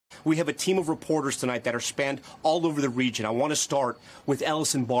We have a team of reporters tonight that are spanned all over the region. I want to start with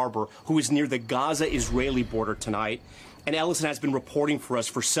Ellison Barber, who is near the Gaza-Israeli border tonight. And Ellison has been reporting for us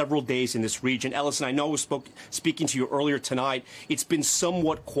for several days in this region. Ellison, I know I was speaking to you earlier tonight. It's been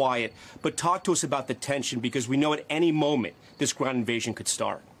somewhat quiet, but talk to us about the tension, because we know at any moment this ground invasion could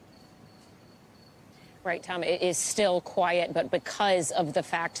start. Right, Tom, it is still quiet, but because of the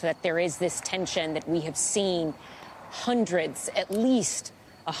fact that there is this tension that we have seen hundreds, at least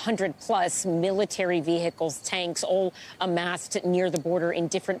 100+ military vehicles, tanks, all amassed near the border in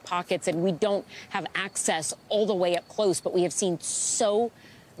different pockets, and we don't have access all the way up close, but we have seen so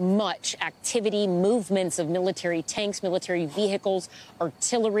much activity, movements of military tanks, military vehicles,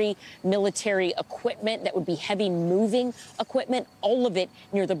 artillery, military equipment that would be heavy moving equipment, all of it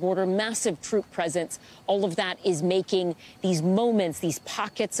near the border, massive troop presence. All of that is making these moments, these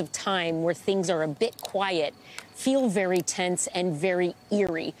pockets of time where things are a bit quiet, feel very tense and very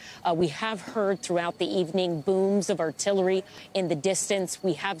eerie. We have heard throughout the evening booms of artillery in the distance.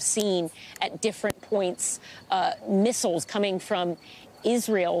 We have seen at different points missiles coming from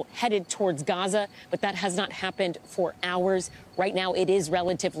Israel headed towards Gaza, but that has not happened for hours. Right now, it is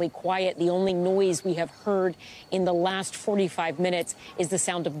relatively quiet. The only noise we have heard in the last 45 minutes is the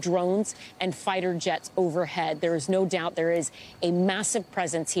sound of drones and fighter jets overhead. There is no doubt there is a massive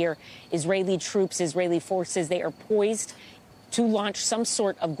presence here. Israeli troops, Israeli forces, they are poised to launch some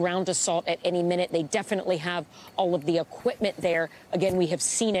sort of ground assault at any minute. They definitely have all of the equipment there. Again, we have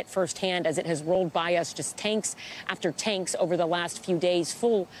seen it firsthand as it has rolled by us, just tanks after tanks over the last few days,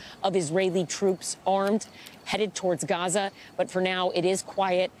 full of Israeli troops armed, headed towards Gaza. But for now, it is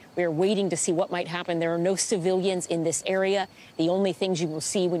quiet. We are waiting to see what might happen. There are no civilians in this area. The only things you will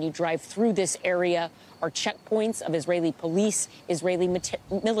see when you drive through this area are checkpoints of Israeli police, Israeli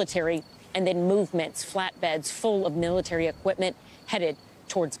military, and then movements, flatbeds full of military equipment headed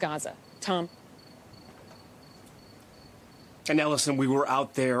towards Gaza. Tom? And Ellison, we were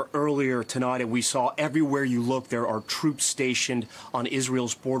out there earlier tonight, and we saw everywhere you look there are troops stationed on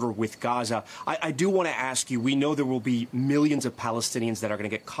Israel's border with Gaza. I do want to ask you, we know there will be millions of Palestinians that are going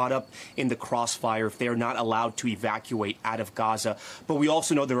to get caught up in the crossfire if they are not allowed to evacuate out of Gaza. But we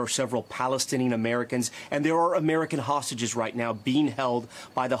also know there are several Palestinian Americans, and there are American hostages right now being held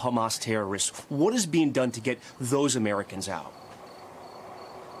by the Hamas terrorists. What is being done to get those Americans out?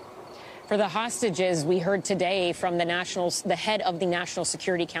 For the hostages, we heard today from the head of the National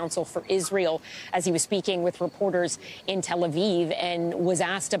Security Council for Israel, as he was speaking with reporters in Tel Aviv and was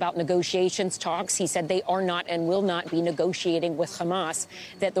asked about negotiations talks. He said they are not and will not be negotiating with Hamas,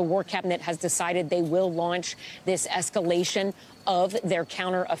 that the war cabinet has decided they will launch this escalation of their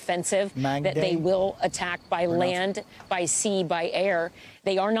counteroffensive, that they will attack by land, by sea, by air.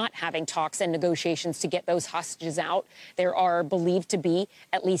 They are not having talks and negotiations to get those hostages out. There are believed to be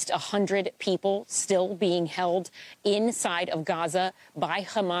at least 100 people still being held inside of Gaza by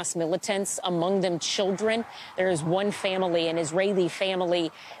Hamas militants, among them children. There is one family, an Israeli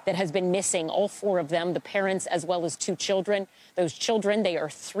family, that has been missing, all 4 of them, the parents as well as 2 children. Those children, they are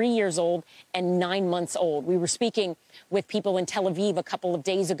 3 years old and 9 months old. We were speaking with people in Tel Aviv a couple of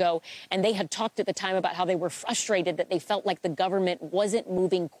days ago, and they had talked at the time about how they were frustrated that they felt like the government wasn't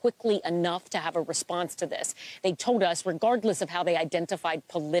moving quickly enough to have a response to this. They told us, regardless of how they identified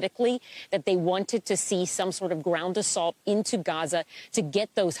politically, that they wanted to see some sort of ground assault into Gaza to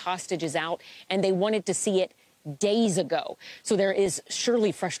get those hostages out, and they wanted to see it days ago. So there is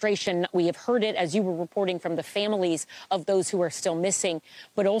surely frustration. We have heard it, as you were reporting, from the families of those who are still missing,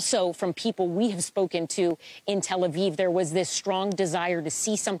 but also from people we have spoken to in Tel Aviv. There was this strong desire to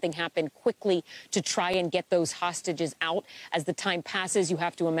see something happen quickly to try and get those hostages out. As the time passes, you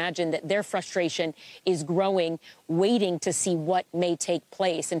have to imagine that their frustration is growing, waiting to see what may take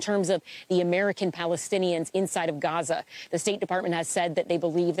place. In terms of the American Palestinians inside of Gaza, the State Department has said that they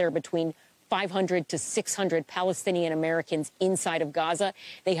believe there are between 500 to 600 Palestinian Americans inside of Gaza.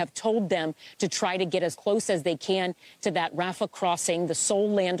 They have told them to try to get as close as they can to that Rafah crossing, the sole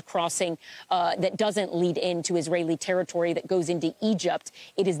land crossing that doesn't lead into Israeli territory, that goes into Egypt.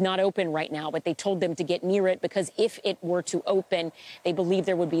 It is not open right now, but they told them to get near it because if it were to open, they believe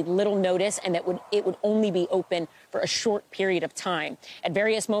there would be little notice and that it would only be open for a short period of time. At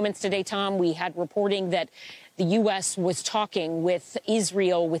various moments today, Tom, we had reporting that the U.S. was talking with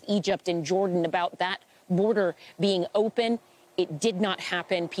Israel, with Egypt and Jordan about that border being open. It did not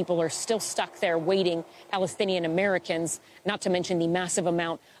happen. People are still stuck there waiting, Palestinian Americans, not to mention the massive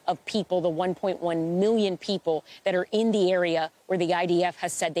amount of people, the 1.1 million people that are in the area where the IDF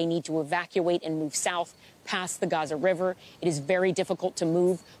has said they need to evacuate and move south past the Gaza River. It is very difficult to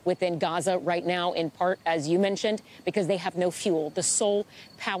move within Gaza right now, in part, as you mentioned, because they have no fuel. The sole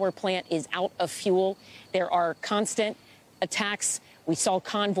power plant is out of fuel. There are constant attacks. We saw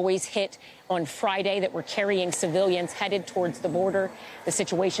convoys hit on Friday that were carrying civilians headed towards the border. The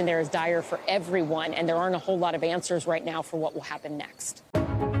situation there is dire for everyone, and there aren't a whole lot of answers right now for what will happen next.